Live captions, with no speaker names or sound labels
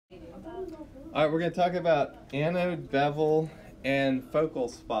All right, we're going to talk about anode, bevel, and focal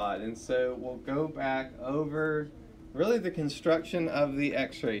spot. And so we'll go back over really the construction of the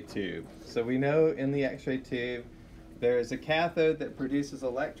X-ray tube. So we know in the X-ray tube there is a cathode that produces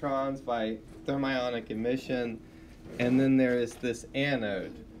electrons by thermionic emission, and then there is this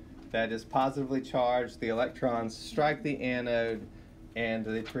anode that is positively charged. The electrons strike the anode and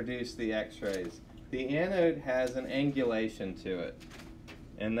they produce the X-rays. The anode has an angulation to it.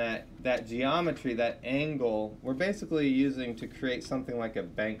 And that geometry, that angle, we're basically using to create something like a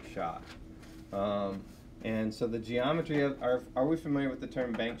bank shot. And so the geometry of, are we familiar with the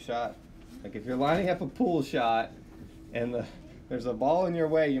term bank shot? Like if you're lining up a pool shot and there's a ball in your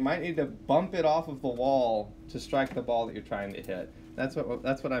way, you might need to bump it off of the wall to strike the ball that you're trying to hit. That's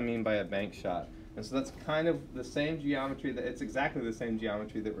what I mean by a bank shot. And so that's kind of the same geometry, it's exactly the same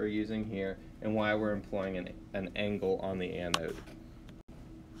geometry that we're using here and why we're employing an angle on the anode.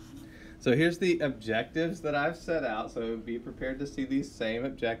 So here's the objectives that I've set out, so be prepared to see these same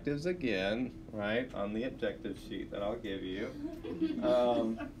objectives again, right, on the objective sheet that I'll give you.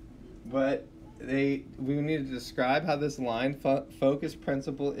 But we need to describe how this line focus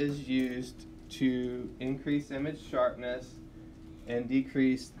principle is used to increase image sharpness and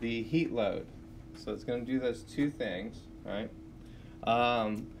decrease the heat load. So it's going to do those two things, right?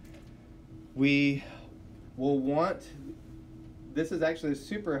 We will want, this is actually a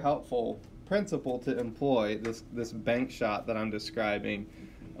super helpful principle to employ, this bank shot that I'm describing,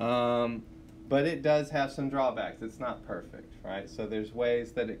 but it does have some drawbacks. It's not perfect, right? So there's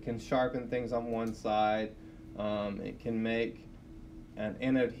ways that it can sharpen things on one side. It can make an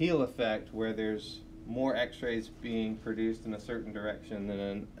anode heel effect where there's more X-rays being produced in a certain direction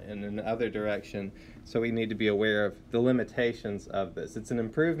than in another direction. So we need to be aware of the limitations of this. It's an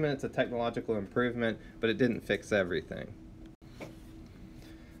improvement, it's a technological improvement, but it didn't fix everything.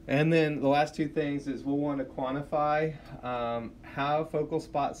 And then the last two things is we'll want to quantify how focal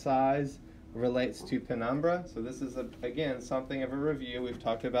spot size relates to penumbra. So this is, again, something of a review. We've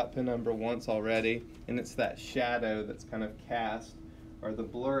talked about penumbra once already, and it's that shadow that's kind of cast, or the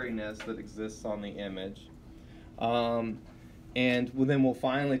blurriness that exists on the image. And then we'll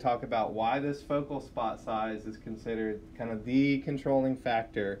finally talk about why this focal spot size is considered kind of the controlling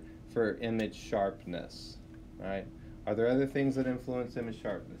factor for image sharpness, right? Are there other things that influence image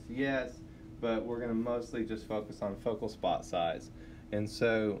sharpness? Yes, but we're going to mostly just focus on focal spot size. And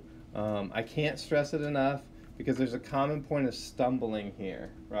so I can't stress it enough because there's a common point of stumbling here,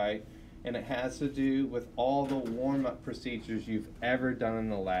 right? And it has to do with all the warm-up procedures you've ever done in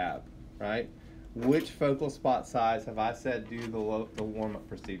the lab, right? Which focal spot size have I said do the warm-up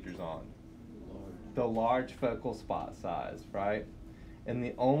procedures on? The large focal spot size, right? And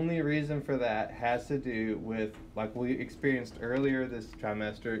the only reason for that has to do with, like we experienced earlier this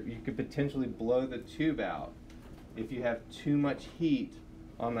trimester, you could potentially blow the tube out if you have too much heat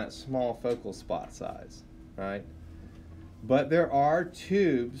on that small focal spot size, right? But there are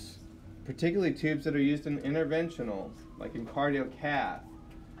tubes, particularly tubes that are used in interventional, like in cardio cath,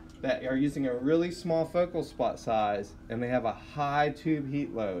 that are using a really small focal spot size and they have a high tube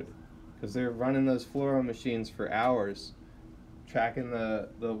heat load because they're running those fluoro machines for hours tracking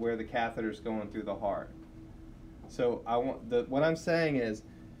where the catheter is going through the heart. So what I'm saying is,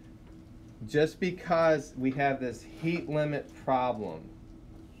 just because we have this heat limit problem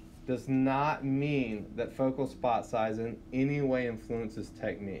does not mean that focal spot size in any way influences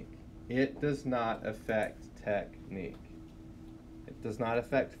technique. It does not affect technique. It does not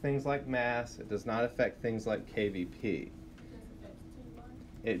affect things like mass. It does not affect things like KVP.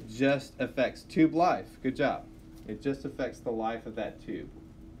 It just affects tube life. Good job. It just affects the life of that tube,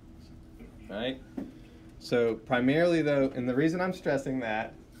 right? So primarily though, and the reason I'm stressing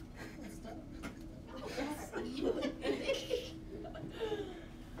that,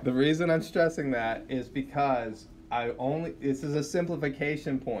 the reason I'm stressing that is because this is a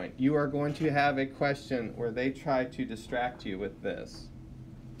simplification point. You are going to have a question where they try to distract you with this.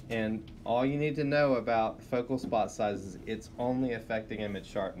 And all you need to know about focal spot size is it's only affecting image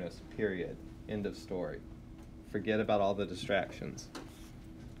sharpness, period. End of story. Forget about all the distractions.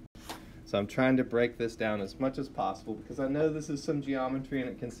 So I'm trying to break this down as much as possible because I know this is some geometry and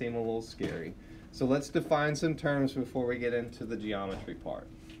it can seem a little scary. So let's define some terms before we get into the geometry part.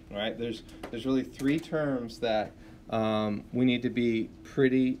 All right, there's really three terms that we need to be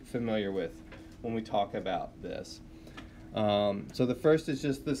pretty familiar with when we talk about this. So the first is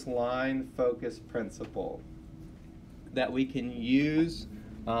just this line focus principle that we can use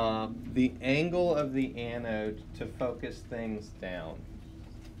the angle of the anode to focus things down.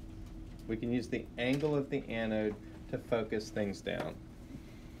 We can use the angle of the anode to focus things down.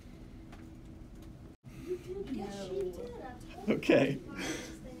 Okay.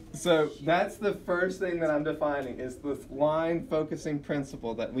 So that's the first thing that I'm defining is this line focusing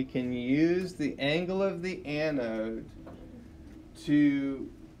principle, that we can use the angle of the anode to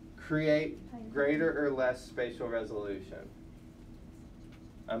create greater or less spatial resolution.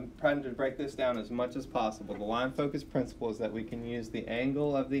 I'm trying to break this down as much as possible. The line focus principle is that we can use the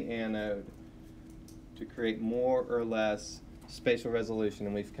angle of the anode to create more or less spatial resolution,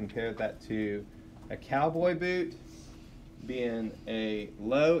 and we've compared that to a cowboy boot being a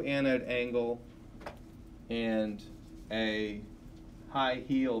low anode angle and a high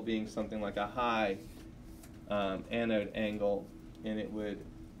heel being something like a high anode angle, and it would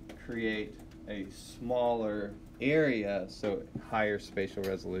create a smaller area, so higher spatial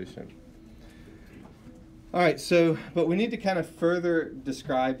resolution. All right, so, but we need to kind of further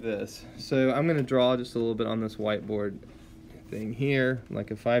describe this. So I'm going to draw just a little bit on this whiteboard thing here,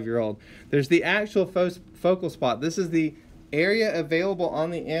 like a 5-year-old. There's the actual focal spot. This is the area available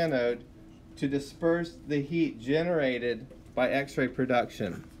on the anode to disperse the heat generated by X-ray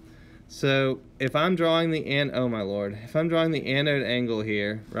production. So if I'm drawing the if I'm drawing the anode angle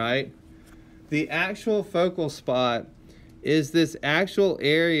here, right? The actual focal spot is this actual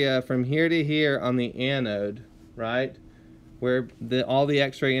area from here to here on the anode, right? Where all the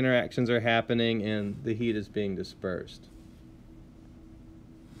X-ray interactions are happening and the heat is being dispersed.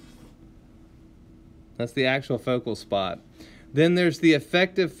 That's the actual focal spot. Then there's the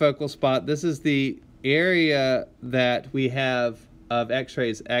effective focal spot. This is the area that we have of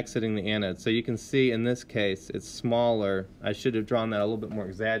X-rays exiting the anode. So you can see in this case it's smaller. I should have drawn that a little bit more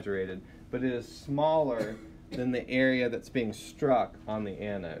exaggerated, but it is smaller than the area that's being struck on the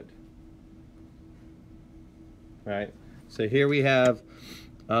anode. Right? So here we have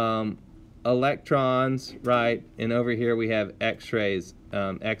electrons, right? And over here we have X-rays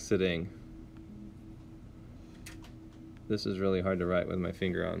exiting. This is really hard to write with my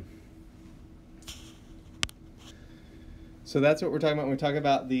finger on. So that's what we're talking about when we talk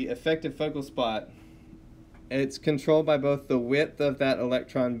about the effective focal spot. It's controlled by both the width of that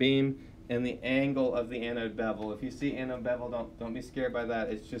electron beam and the angle of the anode bevel. If you see anode bevel, don't be scared by that.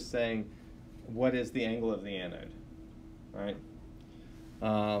 It's just saying what is the angle of the anode, right?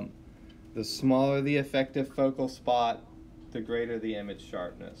 The smaller the effective focal spot, the greater the image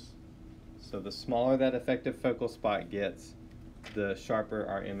sharpness. So the smaller that effective focal spot gets, the sharper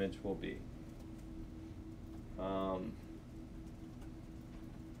our image will be.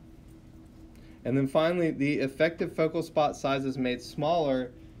 And then finally, the effective focal spot size is made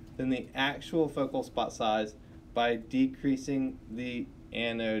smaller than the actual focal spot size by decreasing the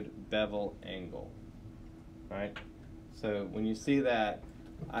anode bevel angle. Right? So when you see that,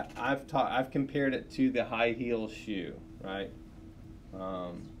 I've compared it to the high heel shoe, right?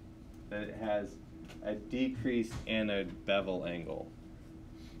 That it has a decreased anode bevel angle.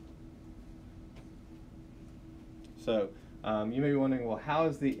 So you may be wondering, well, how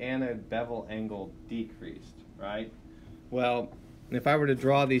is the anode bevel angle decreased, right? Well, if I were to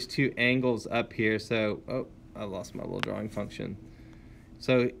draw these two angles up here, so, oh, I lost my little drawing function.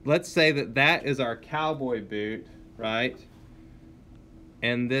 So let's say that that is our cowboy boot, right?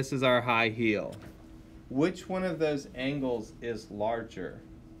 And this is our high heel. Which one of those angles is larger?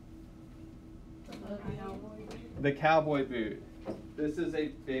 The cowboy boot. This is a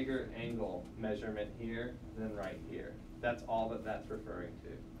bigger angle measurement here than right here. That's all that that's referring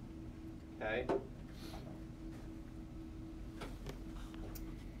to. Okay?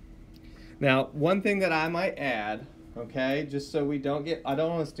 Now, one thing that I might add, okay, just so we don't get, I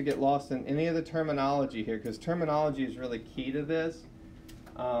don't want us to get lost in any of the terminology here, because terminology is really key to this.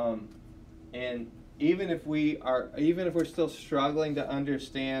 And even if we're still struggling to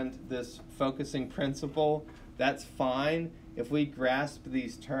understand this focusing principle, that's fine. If we grasp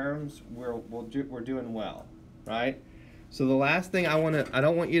these terms, we're doing well, right? So the last thing I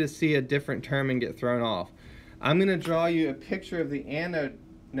don't want you to see a different term and get thrown off. I'm going to draw you a picture of the anode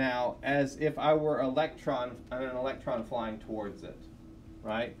now as if I were an electron flying towards it,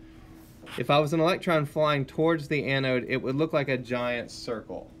 right? If I was an electron flying towards the anode, it would look like a giant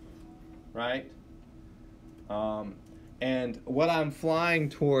circle, right? And what I'm flying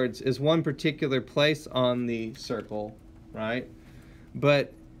towards is one particular place on the circle, right?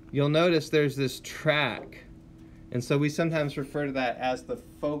 But you'll notice there's this track, and so we sometimes refer to that as the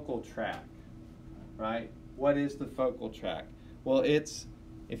focal track, right? What is the focal track? Well, it's,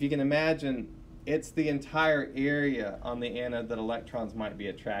 if you can imagine, it's the entire area on the anode that electrons might be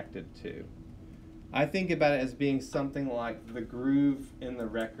attracted to. I think about it as being something like the groove in the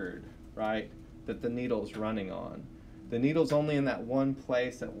record, right, that the needle's running on. The needle's only in that one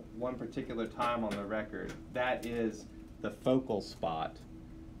place at one particular time on the record. That is the focal spot,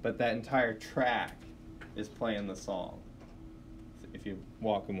 but that entire track is playing the song. If you're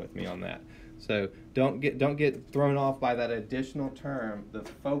walking with me on that. So don't get thrown off by that additional term. The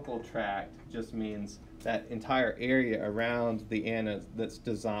focal tract just means that entire area around the anode that's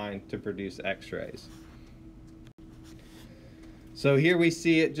designed to produce X-rays. So here we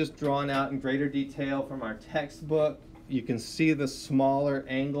see it just drawn out in greater detail from our textbook. You can see the smaller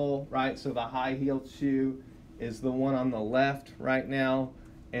angle, right? So the high-heeled shoe is the one on the left right now,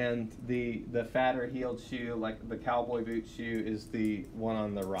 and the fatter heeled shoe, like the cowboy boot shoe, is the one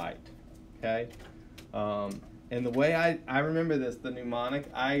on the right, okay? And the way I remember this, the mnemonic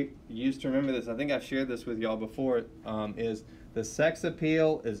I used to remember this, I think I've shared this with y'all before, is the sex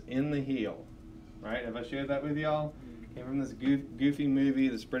appeal is in the heel, right? Have I shared that with y'all? Came from this goofy movie,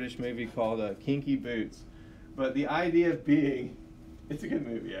 this British movie called Kinky Boots. But the idea being, it's a good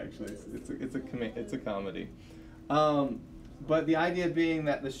movie actually, it's a comedy. But the idea being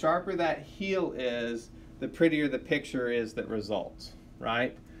that the sharper that heel is, the prettier the picture is that results,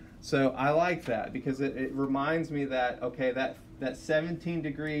 right? So I like that because it reminds me that, okay, that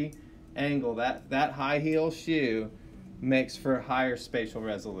 17-degree angle, that high heel shoe makes for higher spatial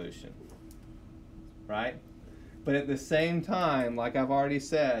resolution, right? But at the same time, like I've already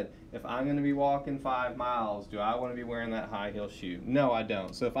said, if I'm going to be walking 5 miles, do I want to be wearing that high heel shoe? No, I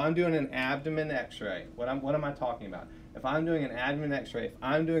don't. So if I'm doing an abdomen x-ray, what am I talking about? If I'm doing an abdomen x-ray, if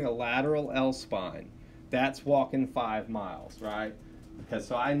I'm doing a lateral L-spine, that's walking 5 miles, right? Because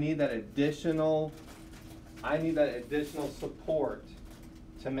so I need that additional support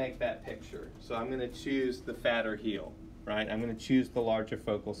to make that picture. So I'm going to choose the fatter heel, right? I'm going to choose the larger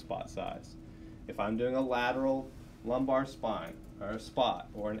focal spot size. If I'm doing a lateral lumbar spine, or a spot,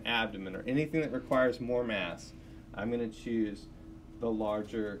 or an abdomen, or anything that requires more mass, I'm going to choose the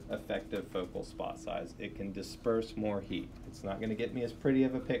larger effective focal spot size. It can disperse more heat. It's not going to get me as pretty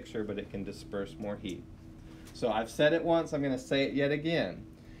of a picture, but it can disperse more heat. So I've said it once, I'm going to say it yet again.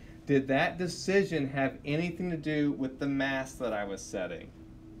 Did that decision have anything to do with the mass that I was setting?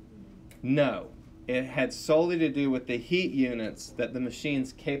 No. It had solely to do with the heat units that the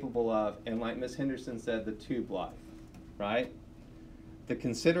machine's capable of, and like Ms. Henderson said, the tube life, right? The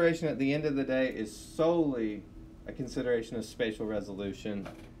consideration at the end of the day is solely a consideration of spatial resolution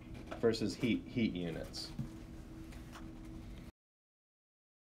versus heat units.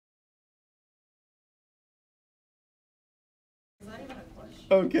 Is that even a question?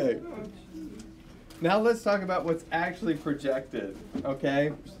 Okay. Now let's talk about what's actually projected,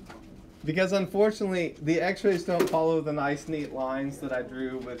 okay? Because unfortunately, the x-rays don't follow the nice, neat lines that I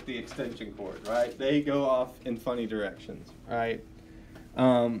drew with the extension cord, right? They go off in funny directions, right?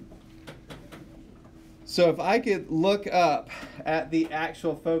 So if I could look up at the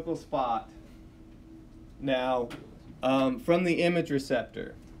actual focal spot now from the image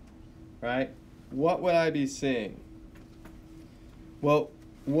receptor, right? What would I be seeing? Well,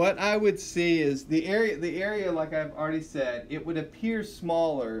 what I would see is the area, like I've already said, it would appear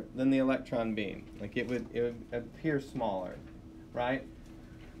smaller than the electron beam. Like it would appear smaller, right?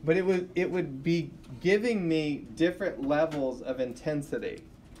 But it would be giving me different levels of intensity,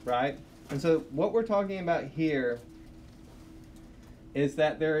 right? And so what we're talking about here is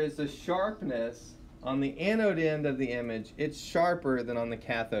that there is a sharpness on the anode end of the image. It's sharper than on the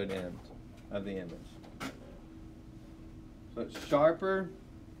cathode end of the image. So it's sharper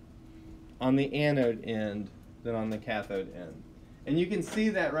on the anode end than on the cathode end. And you can see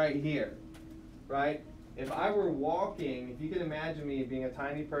that right here, right? If I were walking, if you could imagine me being a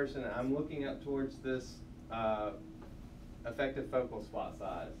tiny person, and I'm looking up towards this effective focal spot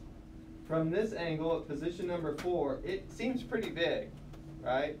size. From this angle at position number 4, it seems pretty big,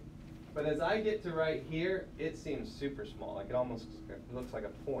 right? But as I get to right here, it seems super small. Like it almost looks like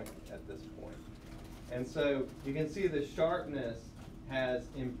a point at this point. And so you can see the sharpness has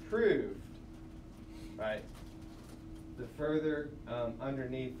improved, right? The further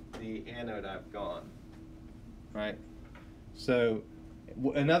underneath the anode I've gone, right? So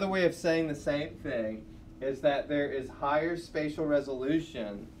another way of saying the same thing is that there is higher spatial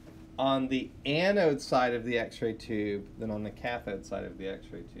resolution on the anode side of the X-ray tube than on the cathode side of the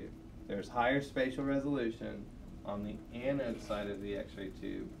X-ray tube. There's higher spatial resolution on the anode side of the X-ray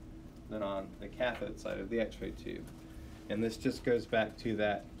tube than on the cathode side of the X-ray tube. And this just goes back to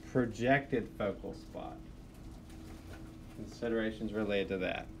that projected focal spot. Considerations related to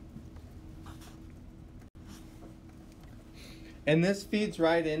that. And this feeds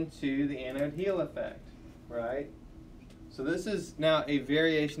right into the anode heel effect, right? So this is now a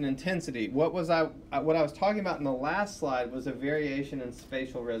variation intensity. What I was talking about in the last slide was a variation in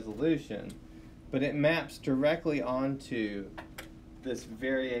spatial resolution. but it maps directly onto this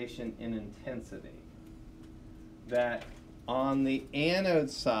variation in intensity. That on the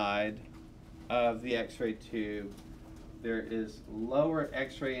anode side of the X-ray tube, there is lower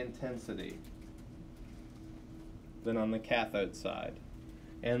X-ray intensity than on the cathode side.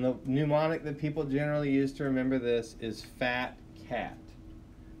 And the mnemonic that people generally use to remember this is fat cat.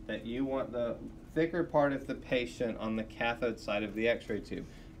 That you want the thicker part of the patient on the cathode side of the X-ray tube.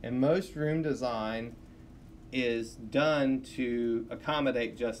 And most room design is done to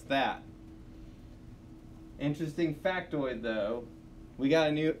accommodate just that. Interesting factoid though, we got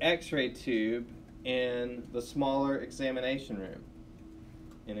a new X-ray tube in the smaller examination room.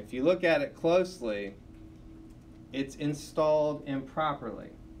 And if you look at it closely, it's installed improperly,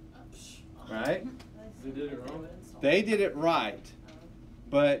 right? They did it wrong? They did it right,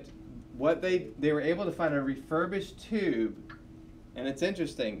 but what they were able to find a refurbished tube, and it's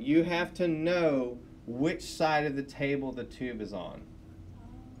interesting, you have to know which side of the table the tube is on,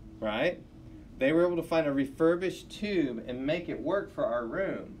 right? They were able to find a refurbished tube and make it work for our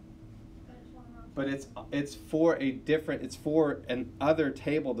room, but it's for an other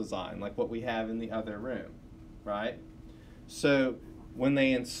table design, like what we have in the other room, right? So when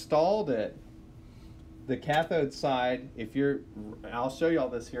they installed it, the cathode side, I'll show you all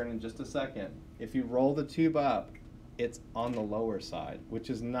this here in just a second. If you roll the tube up, it's on the lower side, which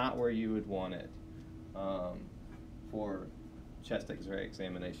is not where you would want it for chest X-ray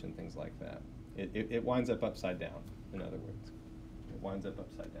examination, things like that. It winds up upside down, in other words. It winds up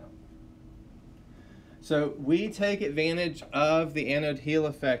upside down. So we take advantage of the anode heel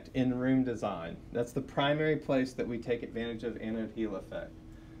effect in room design. That's the primary place that we take advantage of anode heel effect.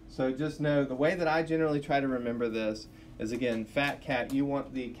 So just know, the way that I generally try to remember this is, again, fat cat, you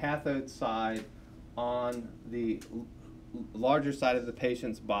want the cathode side on the larger side of the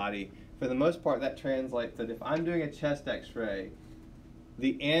patient's body. For the most part, that translates that if I'm doing a chest X-ray,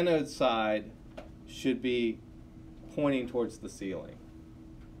 the anode side should be pointing towards the ceiling.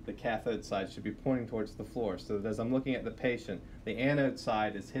 The cathode side should be pointing towards the floor, so that as I'm looking at the patient, the anode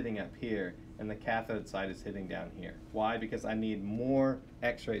side is hitting up here and the cathode side is hitting down here. Why? Because I need more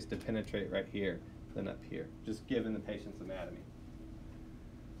X-rays to penetrate right here than up here, just given the patient's anatomy.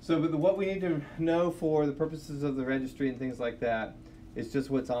 So but what we need to know for the purposes of the registry and things like that is just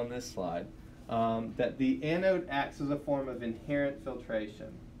what's on this slide, that the anode acts as a form of inherent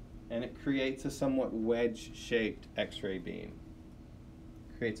filtration, and it creates a somewhat wedge-shaped X-ray beam.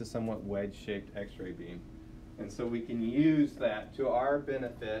 Creates a somewhat wedge-shaped X-ray beam. And so we can use that to our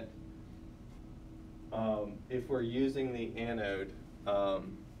benefit if we're using the anode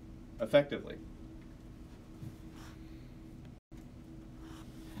effectively.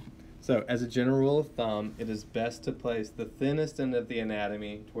 So as a general rule of thumb, it is best to place the thinnest end of the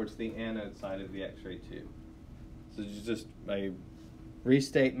anatomy towards the anode side of the X-ray tube. So it's just a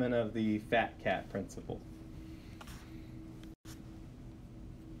restatement of the fat cat principle.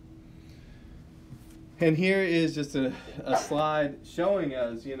 And here is just a slide showing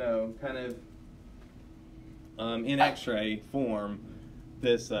us, you know, kind of in X-ray form,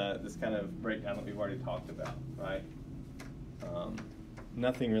 this kind of breakdown that we've already talked about, right?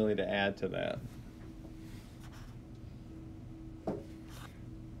 Nothing really to add to that.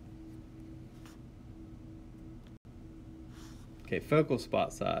 Okay, focal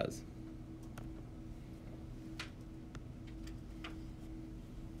spot size.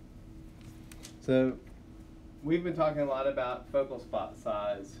 So we've been talking a lot about focal spot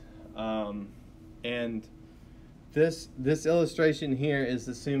size, and this illustration here is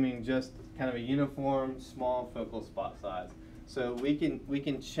assuming just kind of a uniform small focal spot size. So we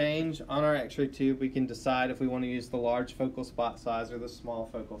can change on our X-ray tube. We can decide if we want to use the large focal spot size or the small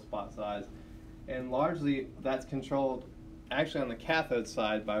focal spot size, and largely that's controlled actually on the cathode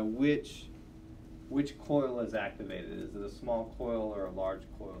side by which coil is activated. Is it a small coil or a large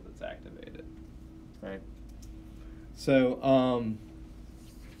coil that's activated? Right. So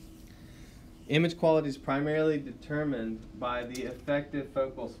image quality is primarily determined by the effective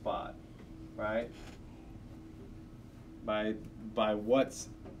focal spot, right? By what's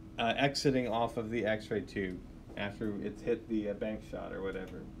exiting off of the X-ray tube after it's hit the bank shot or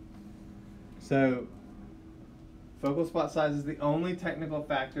whatever. So focal spot size is the only technical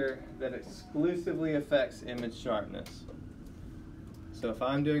factor that exclusively affects image sharpness. So if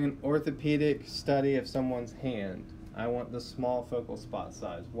I'm doing an orthopedic study of someone's hand, I want the small focal spot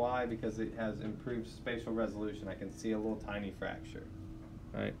size. Why? Because it has improved spatial resolution. I can see a little tiny fracture,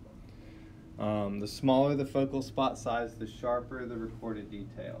 right? The smaller the focal spot size, the sharper the recorded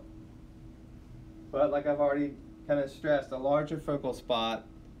detail. But like I've already kind of stressed, a larger focal spot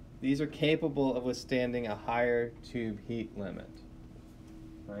these are capable of withstanding a higher tube heat limit.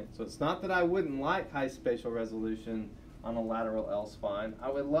 Right? So it's not that I wouldn't like high spatial resolution on a lateral L spine. I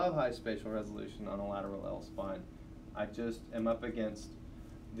would love high spatial resolution on a lateral L spine. I just am up against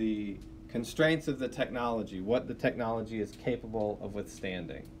the constraints of the technology, what the technology is capable of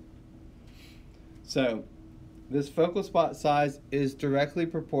withstanding. So this focal spot size is directly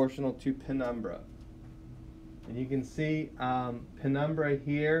proportional to penumbra. And you can see penumbra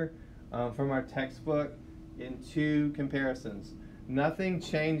here from our textbook in two comparisons. Nothing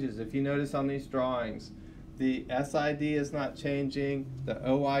changes. If you notice on these drawings, the SID is not changing, the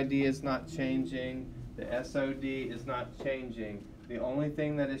OID is not changing, the SOD is not changing. The only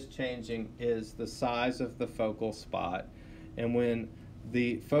thing that is changing is the size of the focal spot. And when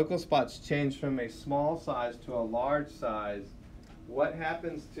the focal spots change from a small size to a large size, what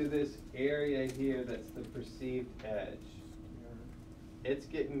happens to this area here that's the perceived edge? It's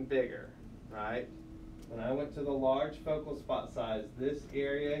getting bigger, right? When I went to the large focal spot size, this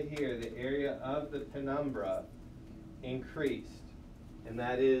area here, the area of the penumbra, increased. And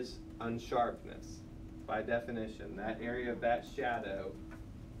that is unsharpness. By definition, that area of that shadow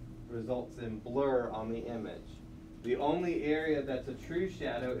results in blur on the image. The only area that's a true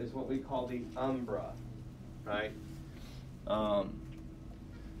shadow is what we call the umbra, right?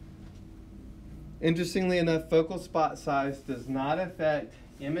 Interestingly enough, focal spot size does not affect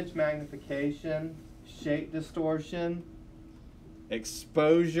image magnification, shape distortion,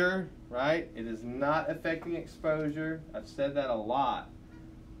 exposure, right? It is not affecting exposure. I've said that a lot.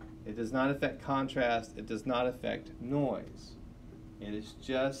 It does not affect contrast. It does not affect noise. It is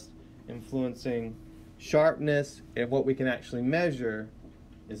just influencing sharpness, and what we can actually measure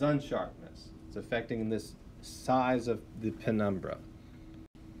is unsharpness. It's affecting this size of the penumbra.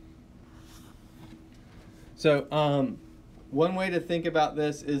 So one way to think about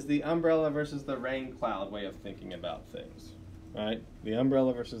this is the umbrella versus the rain cloud way of thinking about things, right? The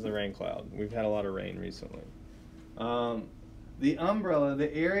umbrella versus the rain cloud. We've had a lot of rain recently. The umbrella,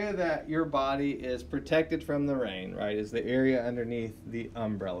 the area that your body is protected from the rain, right, is the area underneath the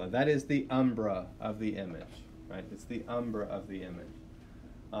umbrella. That is the umbra of the image, right? It's the umbra of the image.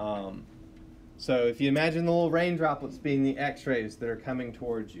 So if you imagine the little rain droplets being the x-rays that are coming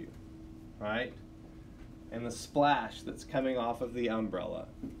towards you, right? And the splash that's coming off of the umbrella.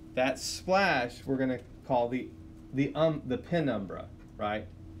 That splash we're going to call the penumbra, right?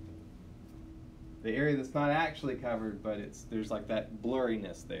 The area that's not actually covered, but there's like that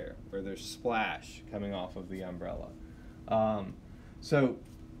blurriness there, where there's splash coming off of the umbrella. So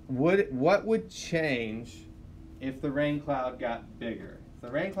what would change if the rain cloud got bigger? If the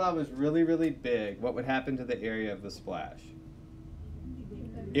rain cloud was really, really big, what would happen to the area of the splash?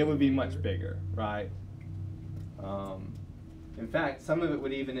 It would be much bigger, right? In fact, some of it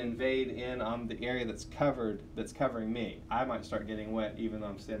would even invade in on the area that's covering me. I might start getting wet even though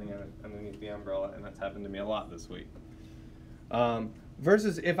I'm standing underneath the umbrella, and that's happened to me a lot this week.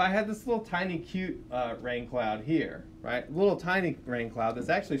 Versus if I had this little tiny cute rain cloud here, right? Little tiny rain cloud that's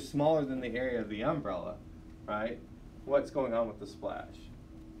actually smaller than the area of the umbrella, right? What's going on with the splash?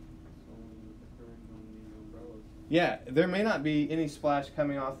 Yeah, there may not be any splash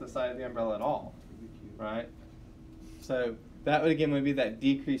coming off the side of the umbrella at all, right? So that would be that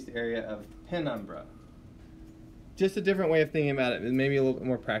decreased area of penumbra. Just a different way of thinking about it, maybe a little bit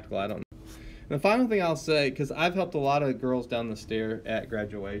more practical, I don't know. And the final thing I'll say, because I've helped a lot of girls down the stair at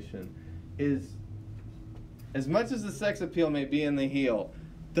graduation, is as much as the sex appeal may be in the heel,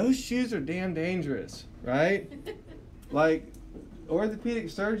 those shoes are damn dangerous, right? Like, orthopedic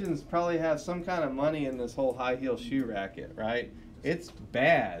surgeons probably have some kind of money in this whole high heel shoe racket, right? It's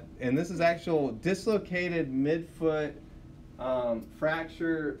bad. And this is actual dislocated midfoot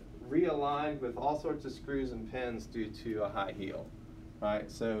fracture realigned with all sorts of screws and pins due to a high heel,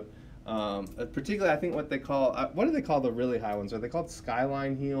 right? So particularly I think what do they call the really high ones? Are they called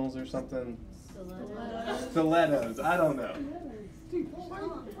skyline heels or something? Stilettos. I don't know.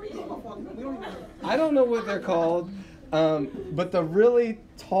 I don't know what they're called. But the really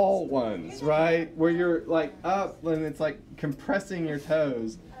tall ones, right, where you're like up and it's like compressing your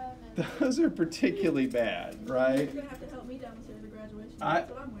toes, those are particularly bad, right? You're gonna have to help me downstairs at graduation.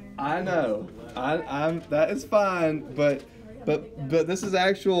 That's what I'm wearing. I know. That is fine, but this is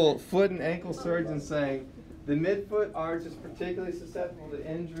actual foot and ankle surgeons saying the midfoot arch is particularly susceptible to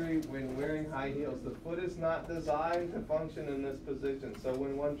injury when wearing high heels. The foot is not designed to function in this position, so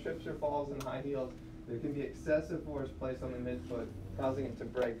when one trips or falls in high heels, there can be excessive force placed on the midfoot, causing it to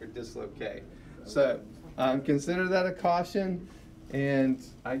break or dislocate. So consider that a caution, and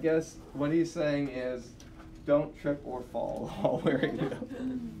I guess what he's saying is don't trip or fall while wearing it.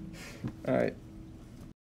 All right.